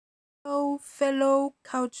Hello, fellow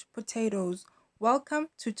couch potatoes. Welcome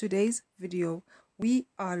to today's video. We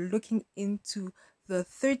are looking into the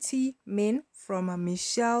 30 men from a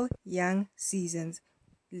Michelle Young seasons.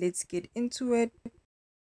 Let's get into it.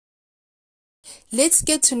 Let's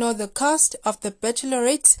get to know the cast of the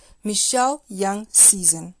Bachelorette Michelle Young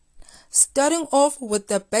season. Starting off with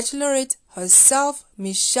the Bachelorette herself,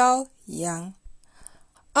 Michelle Young.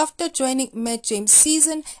 After joining Matt James'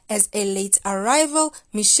 season as a late arrival,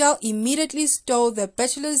 Michelle immediately stole the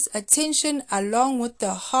Bachelor's attention along with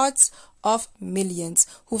the hearts of millions,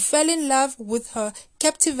 who fell in love with her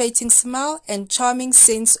captivating smile and charming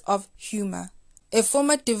sense of humor. A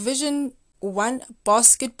former Division I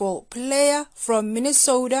basketball player from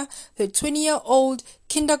Minnesota, the 20-year-old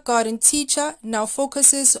kindergarten teacher now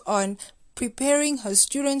focuses on preparing her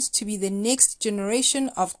students to be the next generation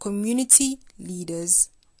of community leaders.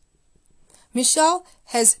 Michelle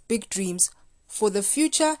has big dreams for the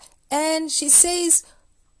future, and she says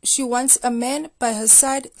she wants a man by her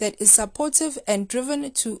side that is supportive and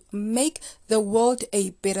driven to make the world a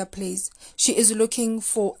better place. She is looking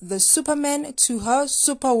for the Superman to her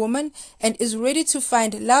Superwoman and is ready to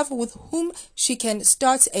find love with whom she can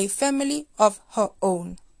start a family of her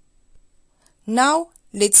own. Now,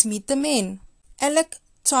 let's meet the men. Alec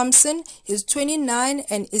Thompson is 29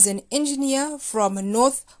 and is an engineer from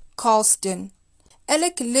North Charleston.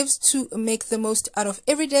 Alec lives to make the most out of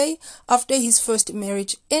every day. After his first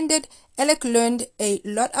marriage ended, Alec learned a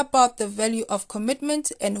lot about the value of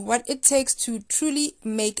commitment and what it takes to truly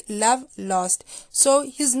make love last. So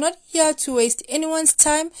he's not here to waste anyone's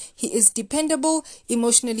time. He is dependable,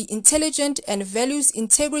 emotionally intelligent, and values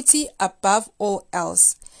integrity above all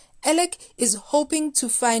else. Alec is hoping to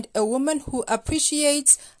find a woman who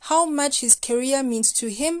appreciates how much his career means to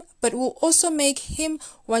him, but will also make him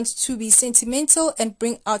want to be sentimental and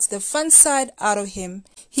bring out the fun side out of him.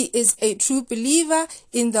 He is a true believer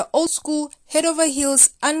in the old school, head over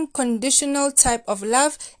heels, unconditional type of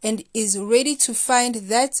love and is ready to find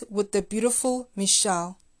that with the beautiful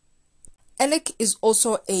Michelle. Alec is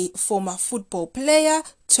also a former football player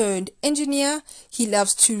turned engineer. He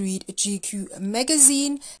loves to read GQ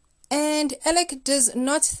magazine. And Alec does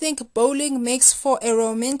not think bowling makes for a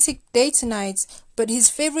romantic date night, but his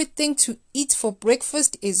favorite thing to eat for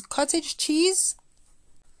breakfast is cottage cheese.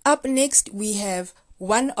 Up next, we have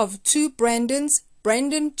one of two Brandons,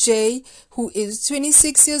 Brandon J., who is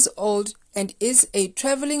 26 years old and is a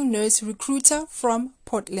traveling nurse recruiter from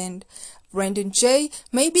Portland. Brandon J.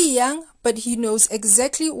 may be young, but he knows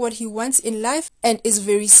exactly what he wants in life and is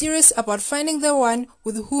very serious about finding the one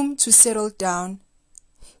with whom to settle down.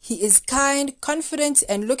 He is kind, confident,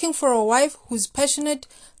 and looking for a wife whose passionate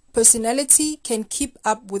personality can keep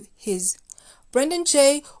up with his. Brandon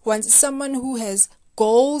J. wants someone who has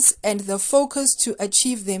goals and the focus to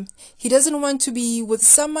achieve them. He doesn't want to be with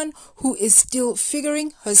someone who is still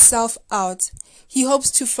figuring herself out. He hopes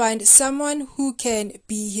to find someone who can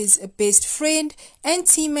be his best friend and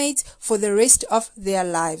teammate for the rest of their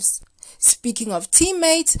lives. Speaking of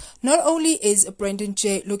teammates, not only is Brandon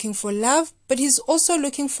J looking for love, but he's also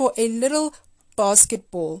looking for a little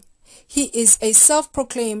basketball. He is a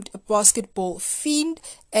self-proclaimed basketball fiend,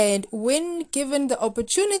 and when given the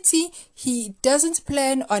opportunity, he doesn't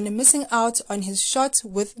plan on missing out on his shot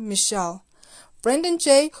with Michelle. Brandon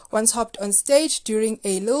J once hopped on stage during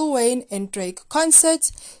a Lil Wayne and Drake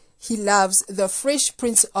concert. He loves the Fresh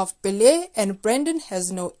Prince of Bel-Air, and Brandon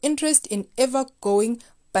has no interest in ever going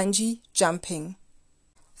bungee jumping.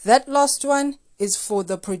 That last one is for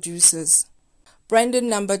the producers. Brandon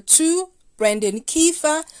number 2, Brandon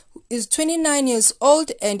Kiefer, who is 29 years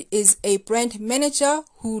old and is a brand manager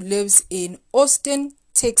who lives in Austin,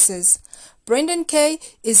 Texas. Brandon K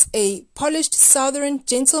is a polished southern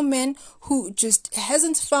gentleman who just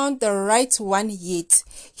hasn't found the right one yet.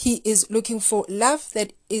 He is looking for love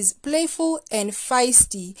that is playful and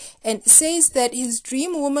feisty and says that his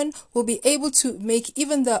dream woman will be able to make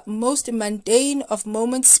even the most mundane of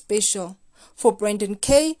moments special. For Brandon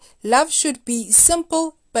K, love should be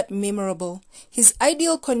simple but memorable. His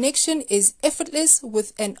ideal connection is effortless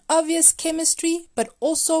with an obvious chemistry but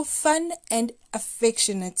also fun and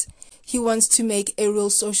affectionate. He wants to make a real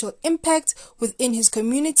social impact within his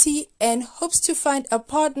community and hopes to find a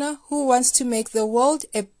partner who wants to make the world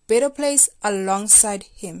a better place alongside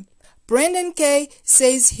him. Brandon K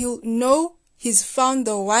says he'll know he's found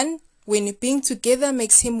the one when being together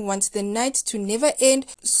makes him want the night to never end,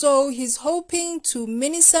 so he's hoping to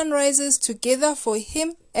many sunrises together for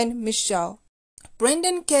him and Michelle.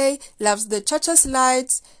 Brandon K loves the cha-cha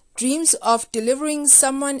slides, dreams of delivering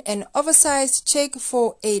someone an oversized check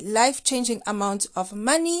for a life-changing amount of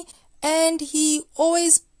money, and he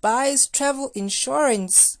always buys travel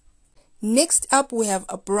insurance. Next up, we have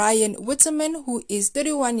Brian Whitterman, who is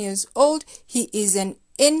 31 years old. He is an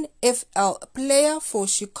NFL player for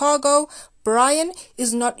Chicago. Brian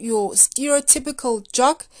is not your stereotypical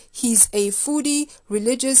jock. He's a foodie,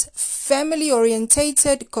 religious,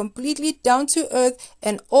 family-orientated, completely down-to-earth,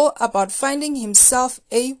 and all about finding himself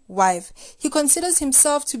a wife. He considers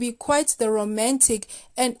himself to be quite the romantic,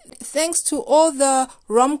 and thanks to all the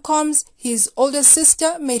rom-coms his older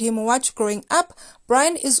sister made him watch growing up,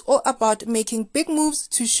 Brian is all about making big moves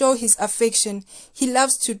to show his affection. He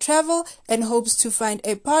loves to travel and hopes to find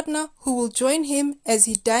a partner who will join him as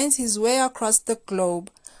he dines his way across the globe.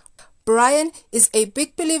 Brian is a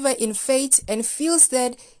big believer in fate and feels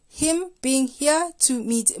that him being here to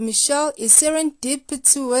meet Michelle is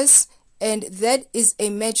serendipitous and that is a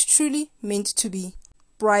match truly meant to be.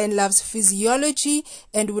 Brian loves physiology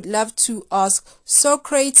and would love to ask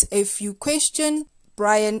Socrates a few questions.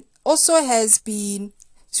 Brian also has been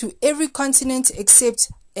to every continent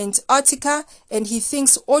except Antarctica, and he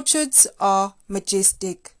thinks orchids are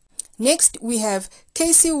majestic. Next, we have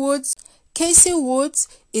Casey Woods. Casey Woods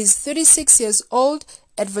is 36 years old,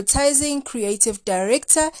 advertising creative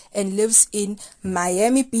director, and lives in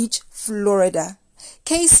Miami Beach, Florida.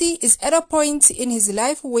 Casey is at a point in his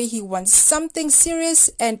life where he wants something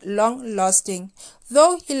serious and long-lasting.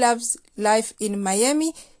 Though he loves life in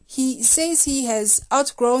Miami, he says he has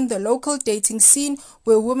outgrown the local dating scene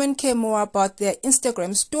where women care more about their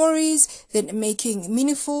Instagram stories than making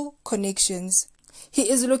meaningful connections. He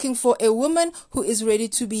is looking for a woman who is ready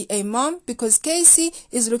to be a mom because Casey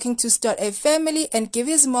is looking to start a family and give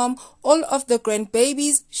his mom all of the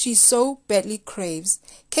grandbabies she so badly craves.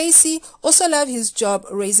 Casey also loves his job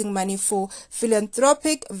raising money for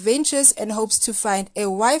philanthropic ventures and hopes to find a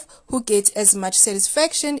wife who gets as much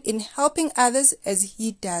satisfaction in helping others as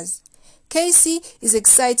he does. Casey is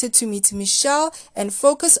excited to meet Michelle and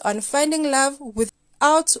focus on finding love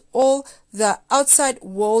without all the outside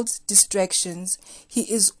world distractions. He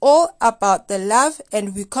is all about the love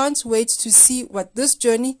and we can't wait to see what this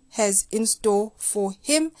journey has in store for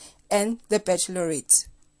him and the Bachelorette.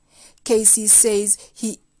 Casey says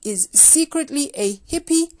he is secretly a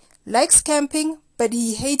hippie, likes camping, but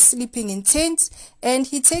he hates sleeping in tents, and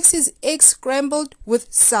he takes his eggs scrambled with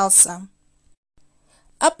salsa.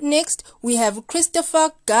 Up next, we have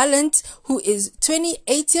Christopher Garland, who is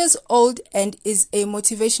 28 years old and is a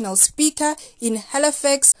motivational speaker in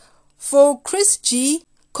Halifax. For Chris G,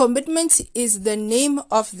 commitment is the name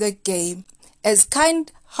of the game. As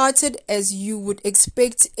kind-hearted as you would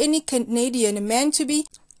expect any Canadian man to be,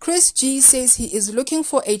 Chris G says he is looking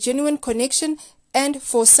for a genuine connection and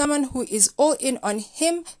for someone who is all in on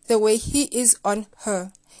him the way he is on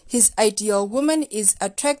her. His ideal woman is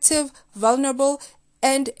attractive, vulnerable,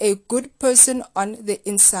 and a good person on the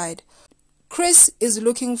inside. Chris is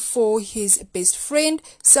looking for his best friend,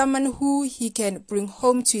 someone who he can bring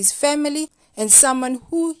home to his family, and someone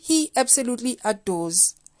who he absolutely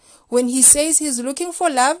adores. When he says he's looking for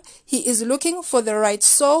love, he is looking for the right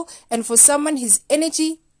soul and for someone his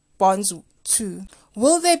energy bonds to.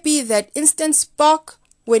 Will there be that instant spark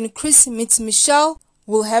when Chris meets Michelle?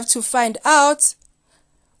 We'll have to find out.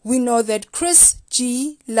 We know that Chris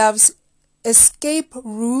G loves escape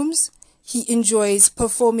rooms, he enjoys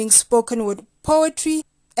performing spoken word poetry,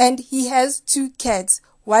 and he has 2 cats,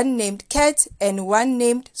 one named Cat and one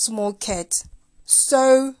named Small Cat.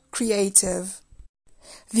 So creative.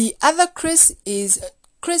 The other Chris is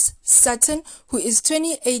Chris Sutton, who is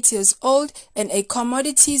 28 years old and a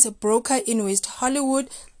commodities broker in West Hollywood,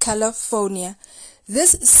 California.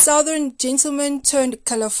 This southern gentleman turned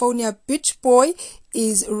California beach boy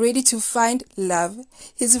is ready to find love.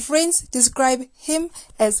 His friends describe him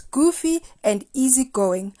as goofy and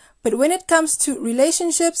easygoing, but when it comes to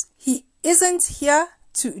relationships, he isn't here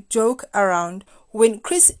to joke around. When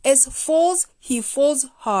Chris S falls, he falls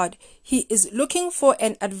hard. He is looking for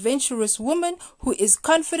an adventurous woman who is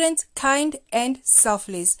confident, kind, and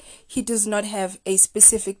selfless. He does not have a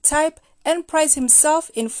specific type and prides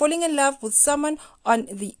himself in falling in love with someone on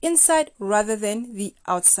the inside rather than the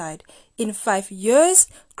outside. In 5 years,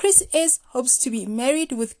 Chris S hopes to be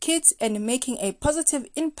married with kids and making a positive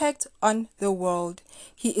impact on the world.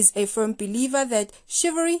 He is a firm believer that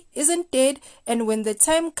chivalry isn't dead, and when the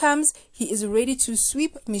time comes, he is ready to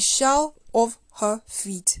sweep Michelle off her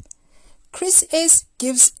feet. Chris S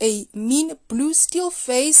gives a mean blue steel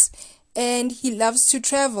face and he loves to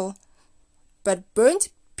travel, but burnt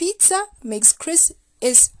pizza makes Chris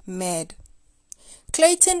S mad.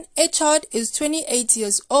 Clayton Echard is 28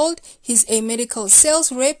 years old. He's a medical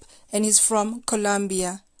sales rep and he's from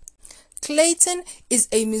Colombia. Clayton is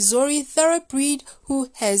a Missouri thoroughbred who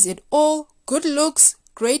has it all: good looks,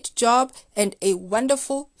 great job, and a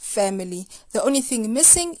wonderful family. The only thing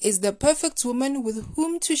missing is the perfect woman with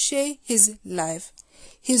whom to share his life.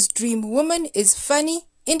 His dream woman is funny,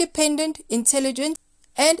 independent, intelligent,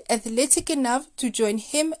 and athletic enough to join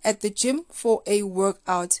him at the gym for a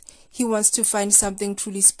workout. He wants to find something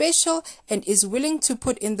truly special and is willing to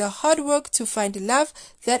put in the hard work to find love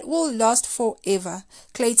that will last forever.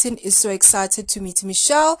 Clayton is so excited to meet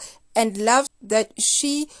Michelle and loves that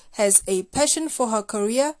she has a passion for her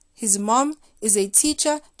career. His mom is a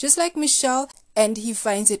teacher just like Michelle, and he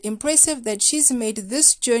finds it impressive that she's made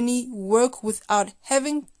this journey work without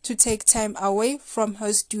having to take time away from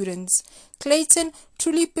her students. Clayton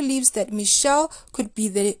truly believes that Michelle could be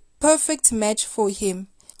the perfect match for him.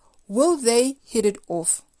 Will they hit it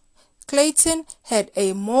off? Clayton had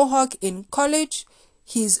a mohawk in college.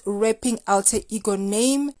 His rapping alter ego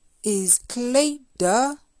name is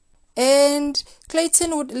Clayda, and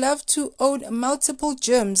Clayton would love to own multiple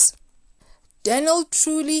gyms. Daniel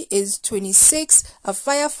truly is 26, a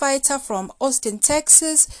firefighter from Austin,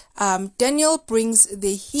 Texas. Daniel brings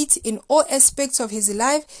the heat in all aspects of his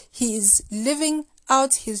life. He is living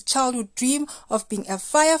out his childhood dream of being a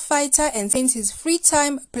firefighter and spends his free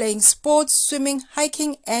time playing sports, swimming,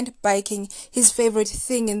 hiking, and biking. His favorite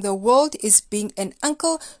thing in the world is being an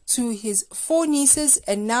uncle to his 4 nieces,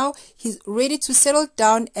 and now he's ready to settle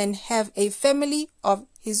down and have a family of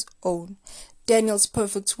his own. Daniel's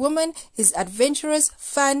perfect woman is adventurous,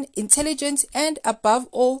 fun, intelligent, and above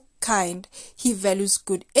all, kind. He values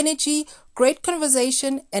good energy, great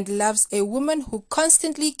conversation, and loves a woman who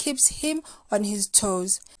constantly keeps him on his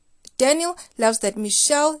toes. Daniel loves that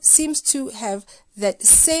Michelle seems to have that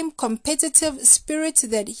same competitive spirit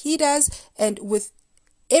that he does, and with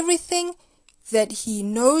everything that he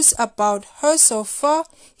knows about her so far,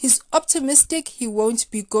 he's optimistic he won't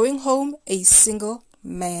be going home a single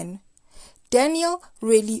man. Daniel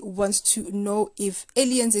really wants to know if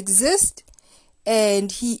aliens exist,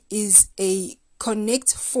 and he is a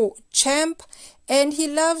Connect 4 champ, and he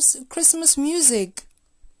loves Christmas music.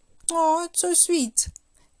 Oh, it's so sweet.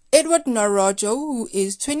 Edward Narajo, who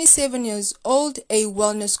is 27 years old, a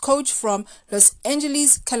wellness coach from Los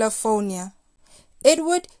Angeles, California.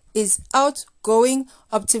 Edward is outgoing,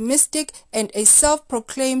 optimistic, and a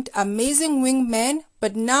self-proclaimed amazing wingman,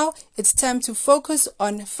 but now it's time to focus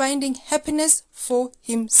on finding happiness for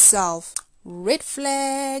himself. Red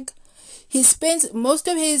flag. He spends most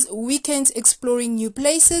of his weekends exploring new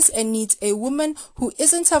places and needs a woman who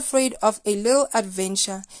isn't afraid of a little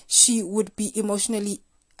adventure. She would be emotionally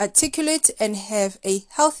articulate and have a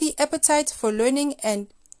healthy appetite for learning and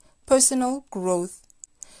personal growth.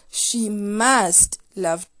 She must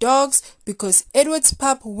love dogs because Edward's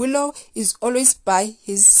pup Willow is always by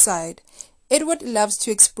his side. Edward loves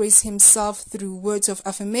to express himself through words of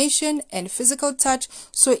affirmation and physical touch,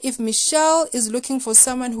 so if Michelle is looking for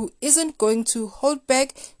someone who isn't going to hold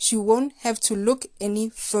back, she won't have to look any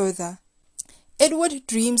further. Edward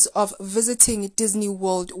dreams of visiting Disney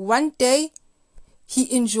World one day.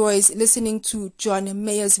 He enjoys listening to John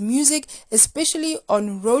Mayer's music, especially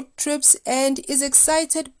on road trips, and is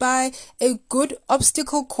excited by a good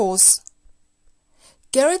obstacle course.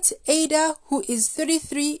 Garrett Ada, who is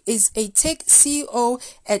 33, is a tech CEO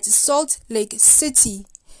at Salt Lake City.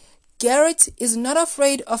 Garrett is not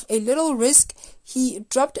afraid of a little risk. He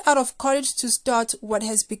dropped out of college to start what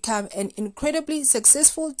has become an incredibly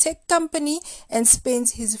successful tech company and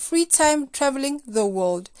spends his free time traveling the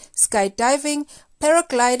world, skydiving,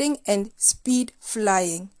 paragliding, and speed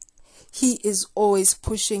flying. He is always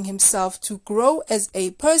pushing himself to grow as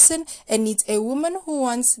a person and needs a woman who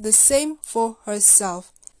wants the same for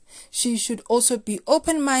herself. She should also be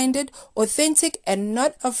open-minded, authentic, and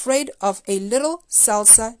not afraid of a little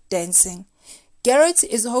salsa dancing. Garrett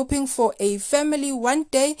is hoping for a family one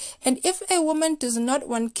day, and if a woman does not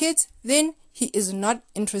want kids, then he is not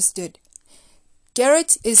interested.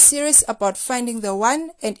 Garrett is serious about finding the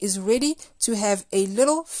one and is ready to have a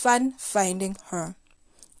little fun finding her.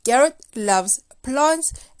 Garrett loves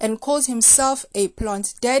plants and calls himself a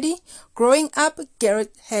plant daddy. Growing up,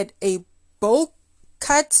 Garrett had a bowl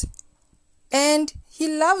cut and he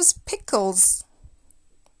loves pickles.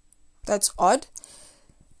 That's odd.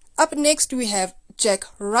 Up next we have Jack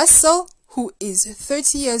Russell, who is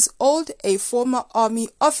 30 years old, a former Army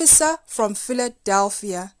officer from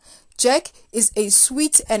Philadelphia. Jack is a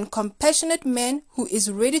sweet and compassionate man who is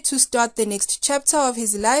ready to start the next chapter of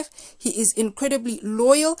his life. He is incredibly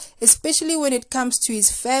loyal, especially when it comes to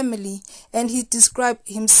his family, and he described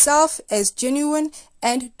himself as genuine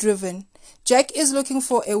and driven. Jack is looking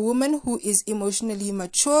for a woman who is emotionally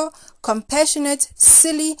mature, compassionate,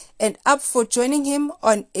 silly, and up for joining him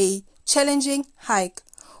on a challenging hike.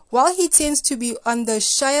 While he tends to be on the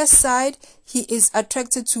shyer side, he is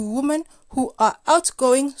attracted to women who are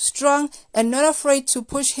outgoing, strong, and not afraid to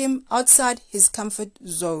push him outside his comfort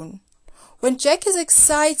zone. When Jack is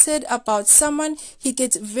excited about someone, he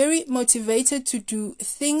gets very motivated to do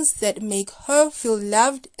things that make her feel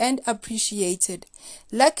loved and appreciated.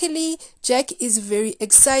 Luckily, Jack is very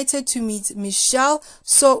excited to meet Michelle,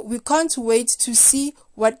 so we can't wait to see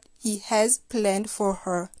what he has planned for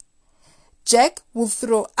her. Jack will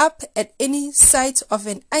throw up at any sight of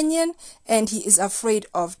an onion, and he is afraid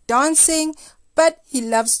of dancing, but he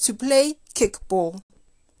loves to play kickball.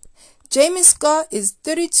 Jamie Scott is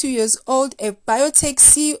 32 years old, a biotech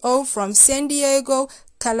CEO from San Diego,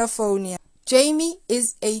 California. Jamie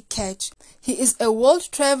is a catch. He is a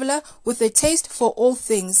world traveler with a taste for all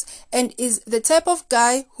things and is the type of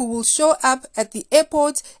guy who will show up at the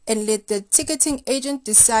airport and let the ticketing agent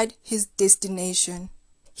decide his destination.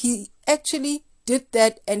 He actually did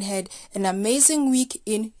that and had an amazing week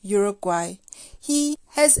in Uruguay. He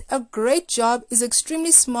has a great job, is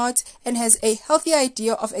extremely smart, and has a healthy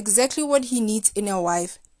idea of exactly what he needs in a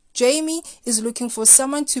wife. Jamie is looking for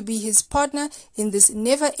someone to be his partner in this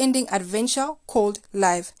never-ending adventure called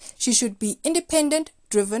life. She should be independent,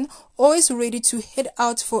 driven, always ready to head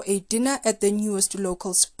out for a dinner at the newest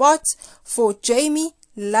local spot. For Jamie,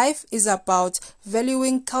 life is about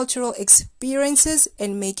valuing cultural experiences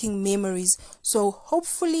and making memories. So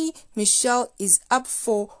hopefully Michelle is up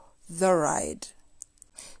for the ride.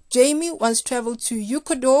 Jamie once traveled to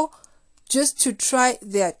Ecuador just to try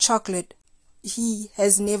their chocolate. He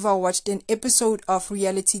has never watched an episode of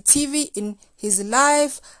reality TV in his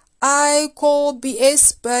life. I call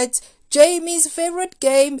BS, but Jamie's favorite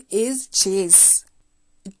game is chess.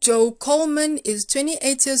 Joe Coleman is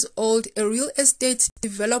 28 years old, a real estate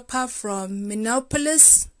developer from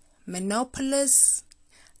Minneapolis.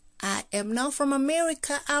 I am not from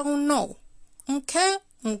America, I don't know. Okay.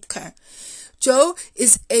 Joe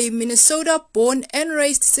is a Minnesota-born and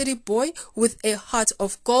raised city boy with a heart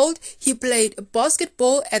of gold. He played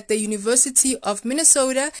basketball at the University of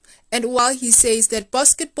Minnesota, and while he says that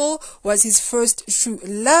basketball was his first true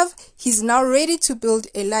love, he's now ready to build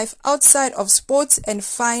a life outside of sports and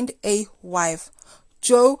find a wife.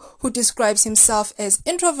 Joe, who describes himself as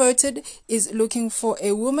introverted, is looking for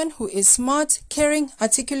a woman who is smart, caring,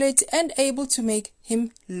 articulate, and able to make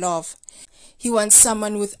him laugh. He wants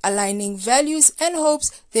someone with aligning values and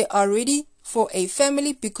hopes they are ready for a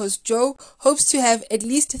family because Joe hopes to have at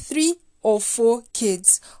least 3 or 4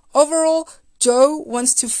 kids. Overall, Joe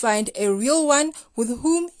wants to find a real one with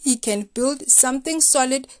whom he can build something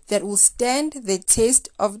solid that will stand the test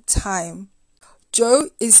of time. Joe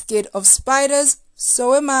is scared of spiders,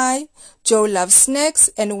 so am I. Joe loves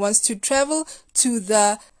snacks and wants to travel to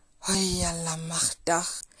the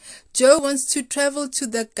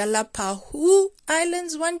Galapagos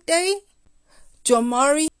Islands one day.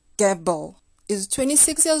 Jomari Gabel is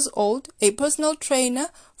 26 years old, a personal trainer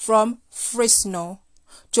from Fresno.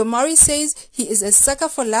 Jomari says he is a sucker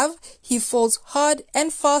for love. He falls hard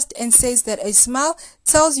and fast and says that a smile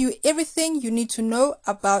tells you everything you need to know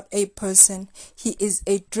about a person. He is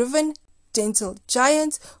a driven, gentle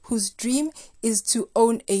giant whose dream is to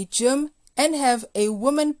own a gym and have a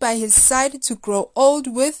woman by his side to grow old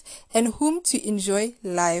with and whom to enjoy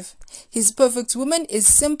life. His perfect woman is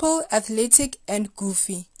simple, athletic, and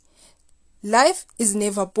goofy. Life is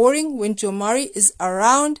never boring when Jomari is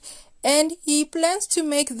around, and he plans to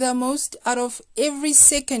make the most out of every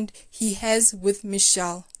second he has with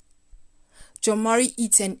Michelle. Jomari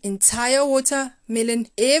eats an entire watermelon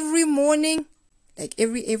every morning, like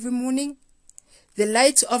every morning. The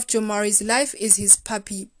light of Jomari's life is his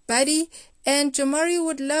puppy Buddy, and Jomari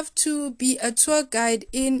would love to be a tour guide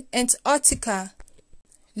in Antarctica.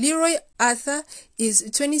 Leroy Arthur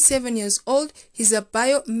is 27 years old. He's a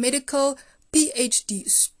biomedical PhD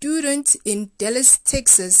student in Dallas,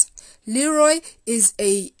 Texas. Leroy is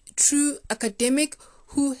a true academic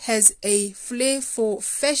who has a flair for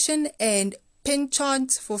fashion and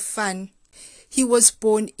penchant for fun. He was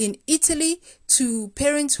born in Italy to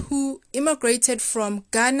parents who immigrated from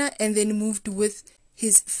Ghana and then moved with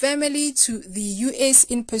his family to the US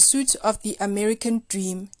in pursuit of the American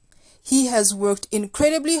dream. He has worked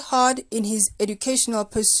incredibly hard in his educational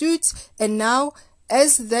pursuits, and now,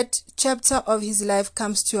 as that chapter of his life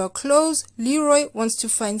comes to a close, Leroy wants to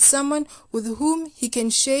find someone with whom he can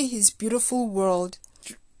share his beautiful world.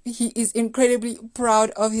 he is incredibly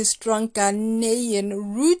proud of his strong Ghanaian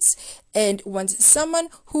roots and wants someone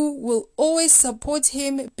who will always support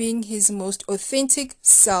him being his most authentic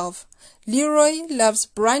self. Leroy loves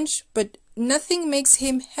brunch, but nothing makes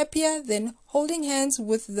him happier than holding hands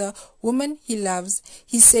with the woman he loves.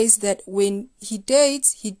 He says that when he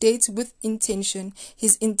dates with intention.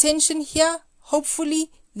 His intention here,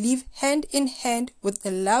 hopefully, live hand in hand with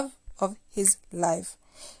the love of his life.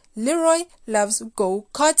 Leroy loves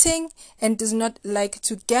go-karting and does not like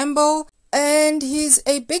to gamble, and he's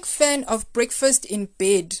a big fan of breakfast in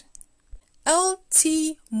bed.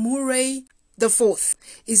 L.T. Murray IV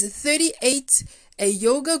is 38, a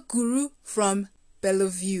yoga guru from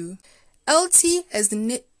Bellevue. LT has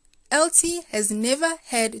never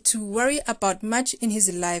had to worry about much in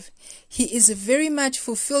his life. He is very much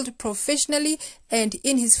fulfilled professionally, and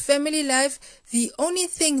in his family life, the only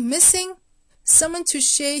thing missing, someone to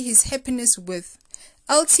share his happiness with.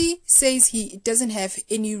 LT says he doesn't have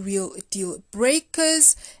any real deal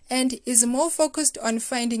breakers and is more focused on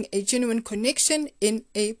finding a genuine connection in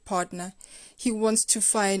a partner. He wants to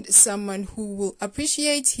find someone who will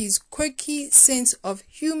appreciate his quirky sense of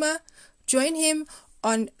humor, join him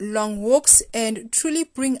on long walks, and truly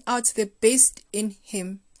bring out the best in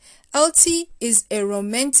him. LT is a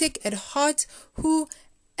romantic at heart who,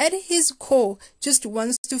 at his core, just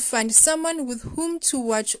wants to find someone with whom to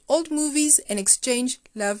watch old movies and exchange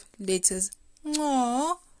love letters.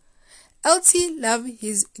 Aww. LT loves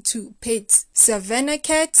his two pets, Savannah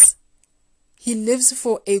cats. He lives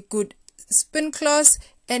for a good spin class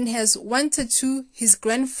and has one tattoo, his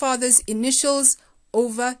grandfather's initials,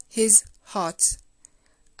 over his heart.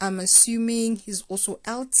 I'm assuming he's also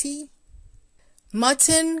LT.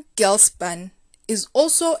 Martin Gelspan is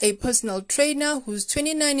also a personal trainer who's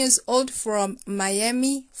 29 years old from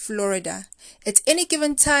Miami, Florida. At any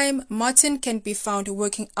given time, Martin can be found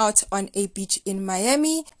working out on a beach in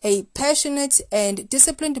Miami. A passionate and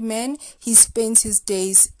disciplined man, he spends his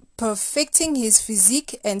days perfecting his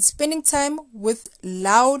physique and spending time with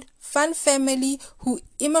loud, fun family who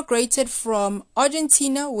immigrated from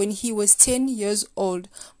Argentina when he was 10 years old.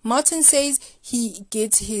 Martin says he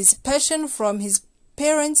gets his passion from his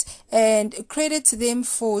parents and credits them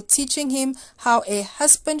for teaching him how a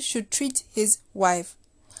husband should treat his wife.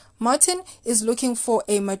 Martin is looking for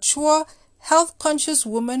a mature, health-conscious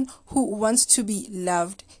woman who wants to be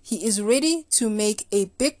loved. He is ready to make a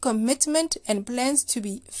big commitment and plans to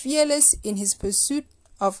be fearless in his pursuit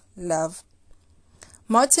of love.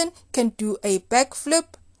 Martin can do a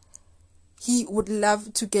backflip. He would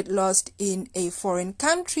love to get lost in a foreign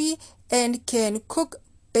country and can cook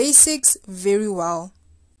basics very well.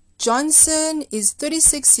 Johnson is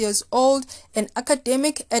 36 years old, an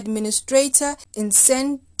academic administrator in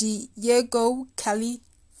San Diego,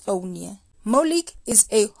 California. Malik is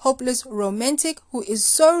a hopeless romantic who is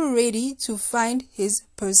so ready to find his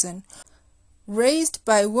person. Raised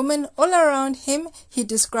by women all around him, he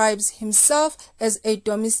describes himself as a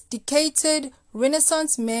domesticated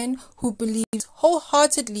Renaissance man who believes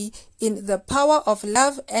wholeheartedly in the power of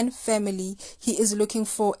love and family. He is looking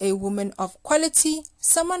for a woman of quality,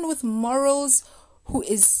 someone with morals, who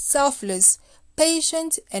is selfless,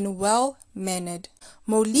 patient, and well-mannered.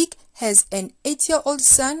 Malik has an 8-year-old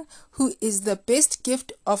son who is the best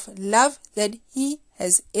gift of love that he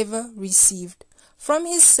has ever received. From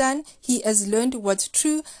his son, he has learned what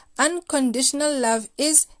true, unconditional love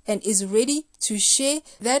is and is ready to share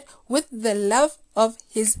that with the love of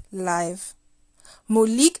his life.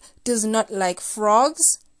 Malik does not like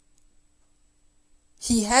frogs.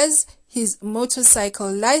 He has his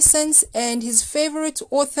motorcycle license and his favorite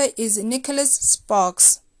author is Nicholas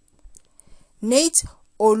Sparks. Nate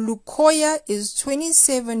Olukoya is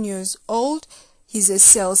 27 years old. He's a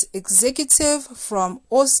sales executive from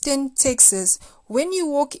Austin, Texas. When you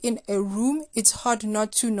walk in a room, it's hard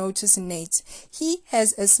not to notice Nate. He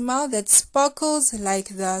has a smile that sparkles like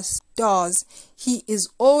the stars. He is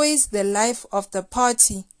always the life of the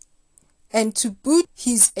party. And to boot,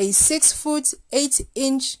 he's a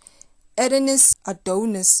 6'8"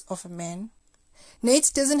 Adonis of a man.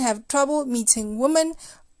 Nate doesn't have trouble meeting women,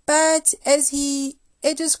 but as he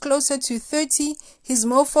edges closer to 30, he's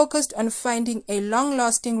more focused on finding a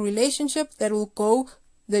long-lasting relationship that will go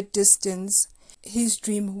the distance. His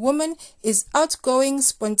dream woman is outgoing,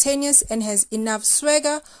 spontaneous, and has enough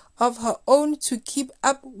swagger of her own to keep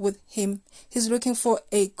up with him. He's looking for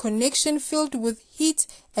a connection filled with heat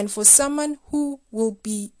and for someone who will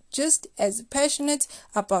be just as passionate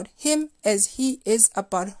about him as he is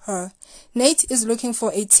about her. Nate is looking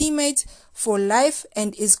for a teammate for life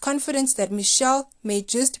and is confident that Michelle may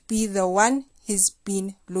just be the one he's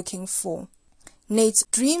been looking for. Nate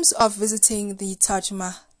dreams of visiting the Taj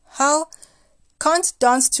Mahal, can't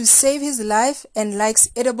dance to save his life, and likes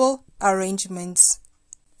edible arrangements.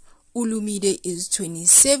 Olumide is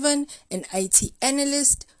 27, an IT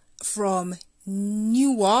analyst from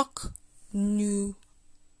Newark, New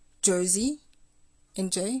Jersey,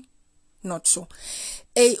 NJ, not sure.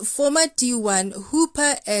 A former D1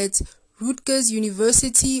 hooper at Rutgers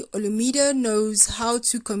University, Olumide knows how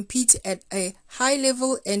to compete at a high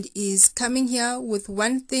level and is coming here with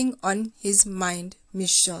one thing on his mind: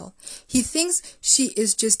 Michelle. He thinks she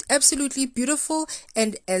is just absolutely beautiful,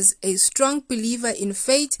 and as a strong believer in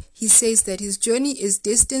fate, he says that his journey is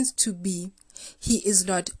destined to be. He is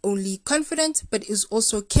not only confident, but is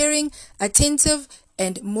also caring, attentive,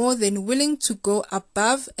 and more than willing to go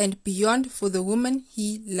above and beyond for the woman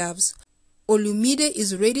he loves. Olumide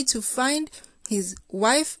is ready to find his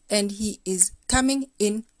wife, and he is coming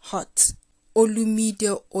in hot.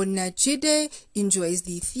 Olumide Onajide enjoys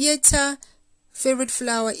the theater. Favorite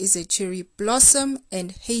flower is a cherry blossom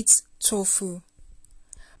and hates tofu.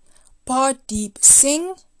 Pardeep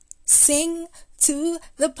Singh, sing to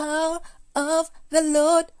the power of the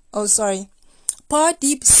Lord.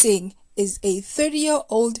 Pardeep Singh is a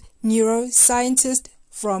 30-year-old neuroscientist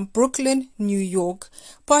from Brooklyn, New York.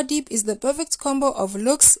 Pardeep is the perfect combo of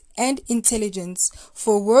looks and intelligence.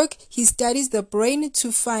 For work, he studies the brain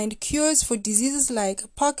to find cures for diseases like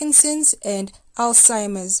Parkinson's and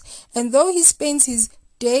Alzheimer's. And though he spends his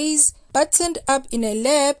days buttoned up in a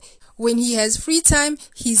lab, when he has free time,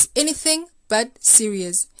 he's anything but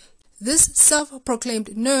serious. This self-proclaimed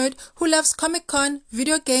nerd who loves Comic-Con,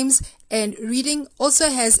 video games, and reading also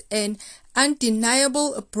has an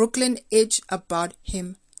undeniable Brooklyn edge about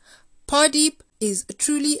him. Pardeep is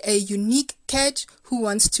truly a unique catch who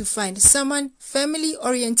wants to find someone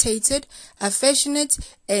family-orientated, affectionate,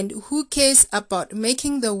 and who cares about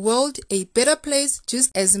making the world a better place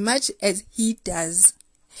just as much as he does.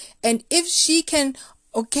 And if she can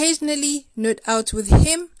occasionally nerd out with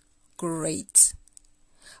him, great.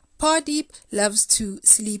 Pardeep loves to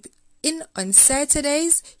sleep in on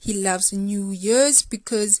Saturdays. He loves New Year's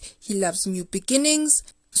because he loves new beginnings,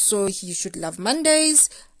 so he should love Mondays.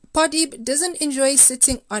 Pardeep doesn't enjoy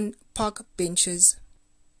sitting on park benches.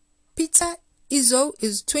 Peter Izzo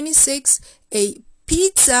is 26, a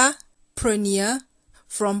pizza-preneur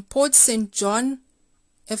from Port St. John,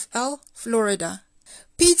 FL, Florida.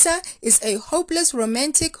 Peter is a hopeless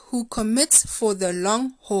romantic who commits for the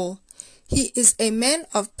long haul. He is a man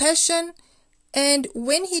of passion, and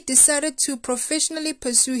when he decided to professionally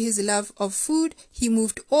pursue his love of food, he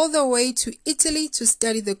moved all the way to Italy to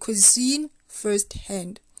study the cuisine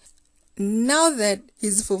firsthand. Now that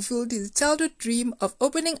he's fulfilled his childhood dream of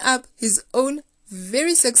opening up his own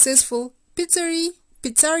very successful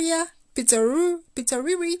pizzeria,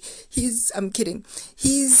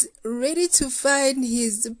 he's ready to find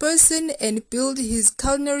his person and build his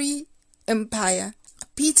culinary empire.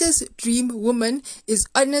 Peter's dream woman is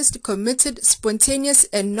honest, committed, spontaneous,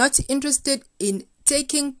 and not interested in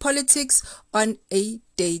taking politics on a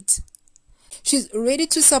date. She's ready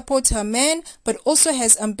to support her man, but also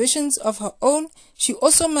has ambitions of her own. She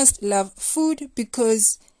also must love food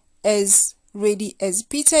because, as ready as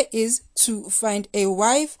Peter is to find a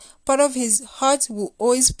wife, part of his heart will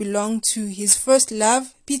always belong to his first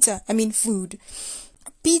love, food.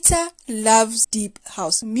 Peter loves deep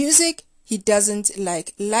house music. He doesn't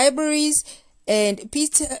like libraries, and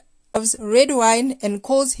Peter loves red wine and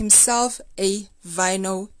calls himself a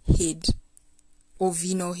vino head.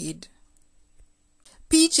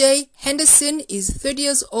 PJ Henderson is 30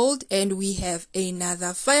 years old, and we have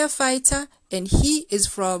another firefighter, and he is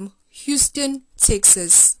from Houston,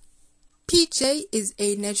 Texas. PJ is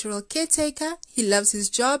a natural caretaker. He loves his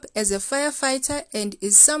job as a firefighter and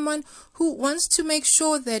is someone who wants to make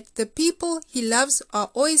sure that the people he loves are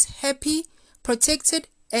always happy, protected,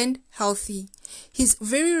 and healthy. He's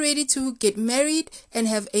very ready to get married and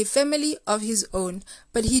have a family of his own,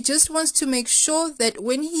 but he just wants to make sure that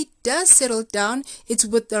when he does settle down, it's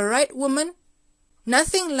with the right woman.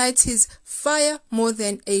 Nothing lights his fire more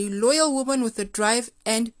than a loyal woman with a drive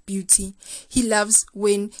and beauty. He loves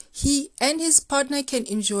when he and his partner can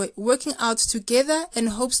enjoy working out together and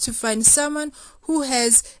hopes to find someone who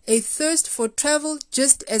has a thirst for travel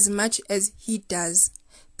just as much as he does.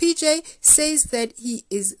 PJ says that he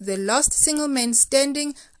is the last single man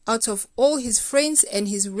standing out of all his friends, and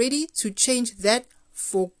he's ready to change that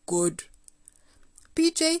for good.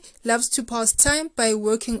 PJ loves to pass time by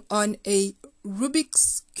working on a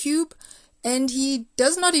Rubik's Cube, and he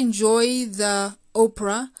does not enjoy the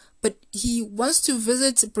opera, but he wants to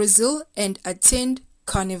visit Brazil and attend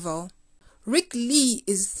Carnival. Rick Lee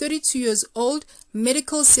is 32 years old,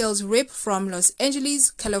 medical sales rep from Los Angeles,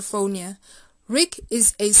 California. Rick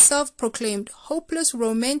is a self-proclaimed hopeless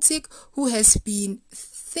romantic who has been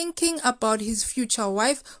thinking about his future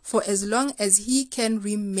wife for as long as he can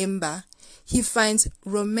remember. He finds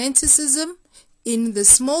romanticism in the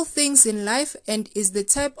small things in life and is the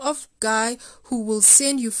type of guy who will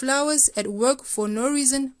send you flowers at work for no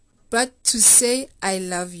reason but to say I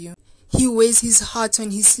love you. He wears his heart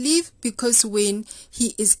on his sleeve because when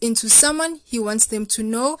he is into someone, he wants them to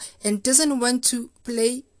know and doesn't want to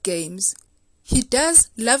play games. He does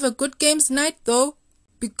love a good games night though,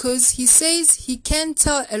 because he says he can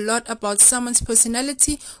tell a lot about someone's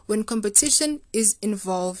personality when competition is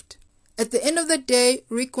involved. At the end of the day,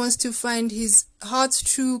 Rick wants to find his heart's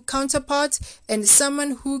true counterpart and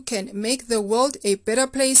someone who can make the world a better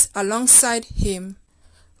place alongside him.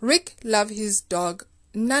 Rick loves his dog,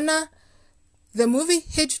 Nana. The movie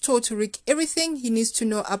Hitch taught Rick everything he needs to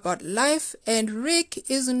know about life, and Rick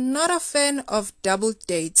is not a fan of double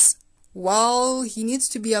dates. While he needs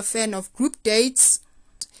to be a fan of group dates,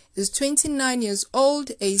 is 29 years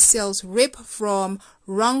old, a sales rep from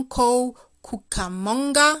Rancho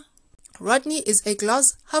Cucamonga. Rodney is a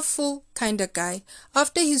glass half full kind of guy.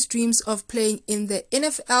 After his dreams of playing in the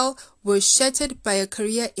NFL were shattered by a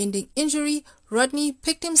career-ending injury, Rodney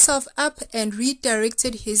picked himself up and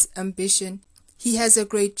redirected his ambition. He has a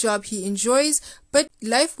great job he enjoys, but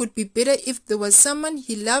life would be better if there was someone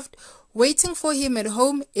he loved waiting for him at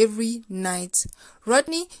home every night.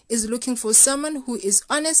 Rodney is looking for someone who is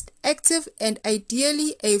honest, active, and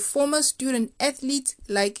ideally a former student athlete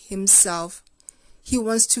like himself. He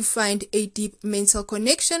wants to find a deep mental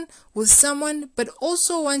connection with someone, but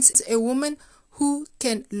also wants a woman who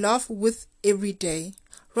can laugh with every day.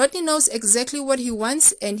 Rodney knows exactly what he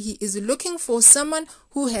wants, and he is looking for someone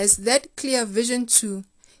who has that clear vision too.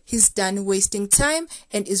 He's done wasting time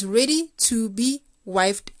and is ready to be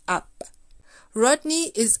wifed up.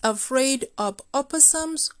 Rodney is afraid of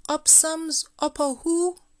opossums.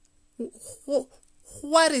 Who?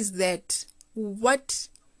 What is that? What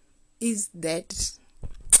is that?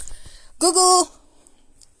 Google,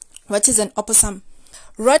 what is an opossum?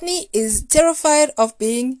 Rodney is terrified of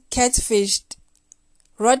being catfished.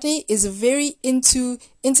 Rodney is very into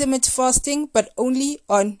intermittent fasting, but only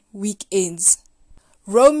on weekends.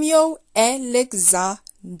 Romeo Alexander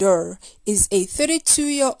is a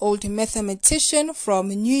 32-year-old mathematician from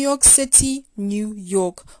New York City, New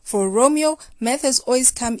York. For Romeo, math has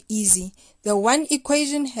always come easy. The one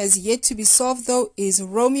equation has yet to be solved though is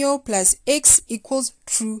Romeo plus X equals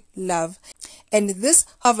true love. And this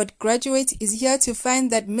Harvard graduate is here to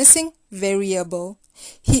find that missing variable.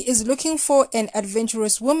 He is looking for an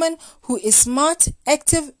adventurous woman who is smart,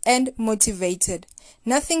 active, and motivated.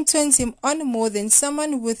 Nothing turns him on more than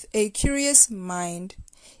someone with a curious mind.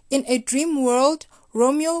 In a dream world,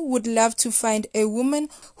 Romeo would love to find a woman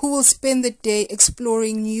who will spend the day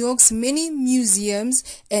exploring New York's many museums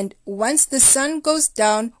and once the sun goes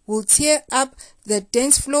down will tear up the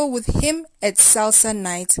dance floor with him at salsa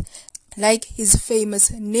night. Like his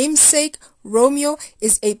famous namesake, Romeo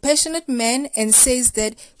is a passionate man and says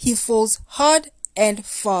that he falls hard and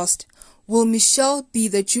fast. Will Michelle be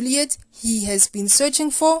the Juliet he has been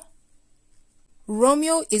searching for?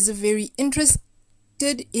 Romeo is very interested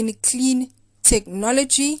in clean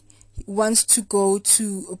technology. He wants to go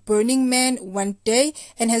to Burning Man one day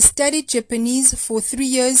and has studied Japanese for 3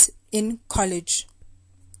 years in college.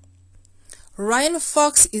 Ryan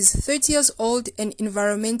Fox is 30 years old, an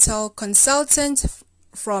environmental consultant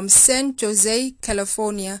from San Jose,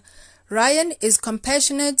 California. Ryan is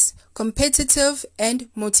compassionate, competitive, and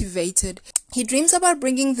motivated. He dreams about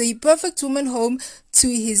bringing the perfect woman home to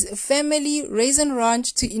his family Raisin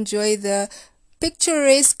Ranch to enjoy the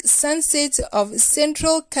picturesque sunset of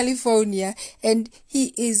Central California, and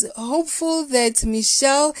he is hopeful that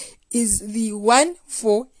Michelle is the one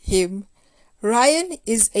for him. Ryan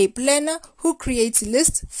is a planner who creates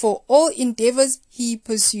lists for all endeavors he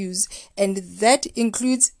pursues, and that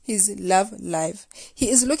includes his love life.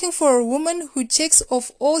 He is looking for a woman who checks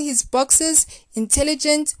off all his boxes: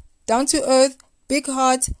 intelligent, down to earth, big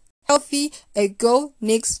heart, healthy, a girl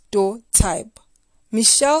next door type.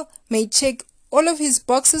 Michelle may check all of his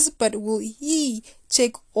boxes, but will he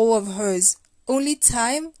check all of hers? Only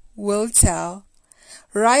time will tell.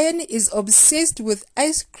 Ryan is obsessed with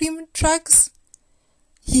ice cream trucks.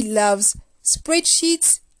 He loves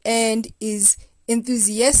spreadsheets and is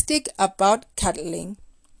enthusiastic about cuddling.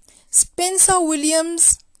 Spencer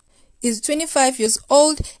Williams is 25 years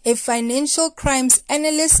old, a financial crimes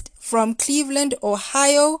analyst from Cleveland,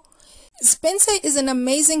 Ohio. Spencer is an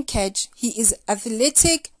amazing catch. He is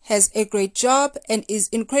athletic, has a great job, and is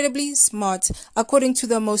incredibly smart. According to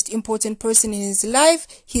the most important person in his life,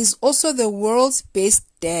 he is also the world's best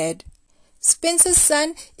dad. Spencer's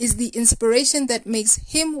son is the inspiration that makes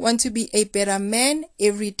him want to be a better man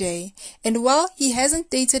every day. And while he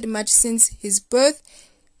hasn't dated much since his birth,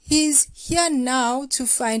 he's here now to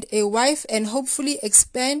find a wife and hopefully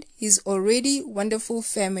expand his already wonderful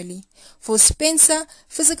family. For Spencer,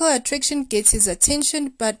 physical attraction gets his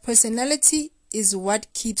attention, but personality is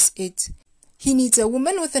what keeps it. He needs a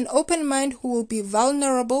woman with an open mind who will be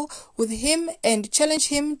vulnerable with him and challenge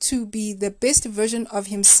him to be the best version of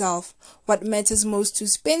himself. What matters most to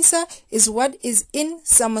Spencer is what is in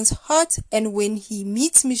someone's heart, and when he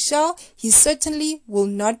meets Michelle, he certainly will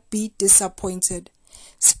not be disappointed.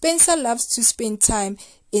 Spencer loves to spend time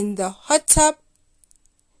in the hot tub.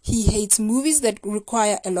 He hates movies that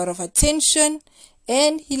require a lot of attention,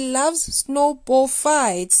 and he loves snowball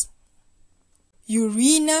fights.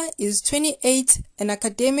 Urena is 28, an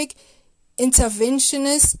academic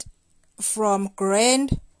interventionist from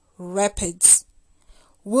Grand Rapids.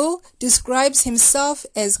 Will describes himself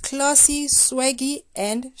as classy, swaggy,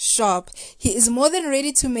 and sharp. He is more than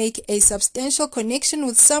ready to make a substantial connection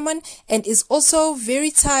with someone and is also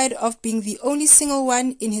very tired of being the only single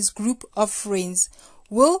one in his group of friends.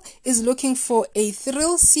 Will is looking for a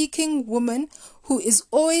thrill-seeking woman who is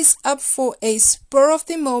always up for a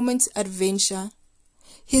spur-of-the-moment adventure.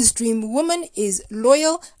 His dream woman is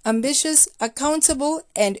loyal, ambitious, accountable,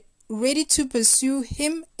 and ready to pursue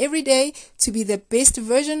him every day to be the best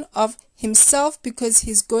version of himself because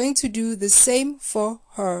he's going to do the same for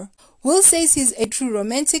her. Will says he's a true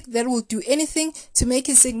romantic that will do anything to make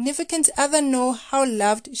his significant other know how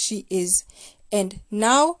loved she is. And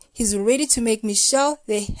now he's ready to make Michelle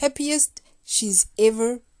the happiest she's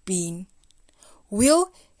ever been.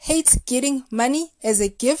 Will hates getting money as a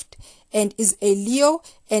gift and is a Leo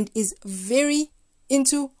and is very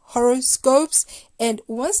into horoscopes and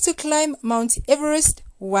wants to climb Mount Everest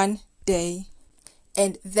one day.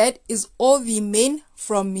 And that is all the men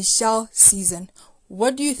from Michelle season.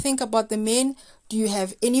 What do you think about the men? Do you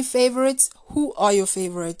have any favorites? Who are your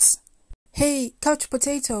favorites? Hey, Couch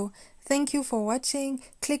Potato, thank you for watching.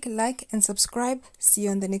 Click like and subscribe. See you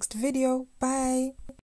on the next video. Bye.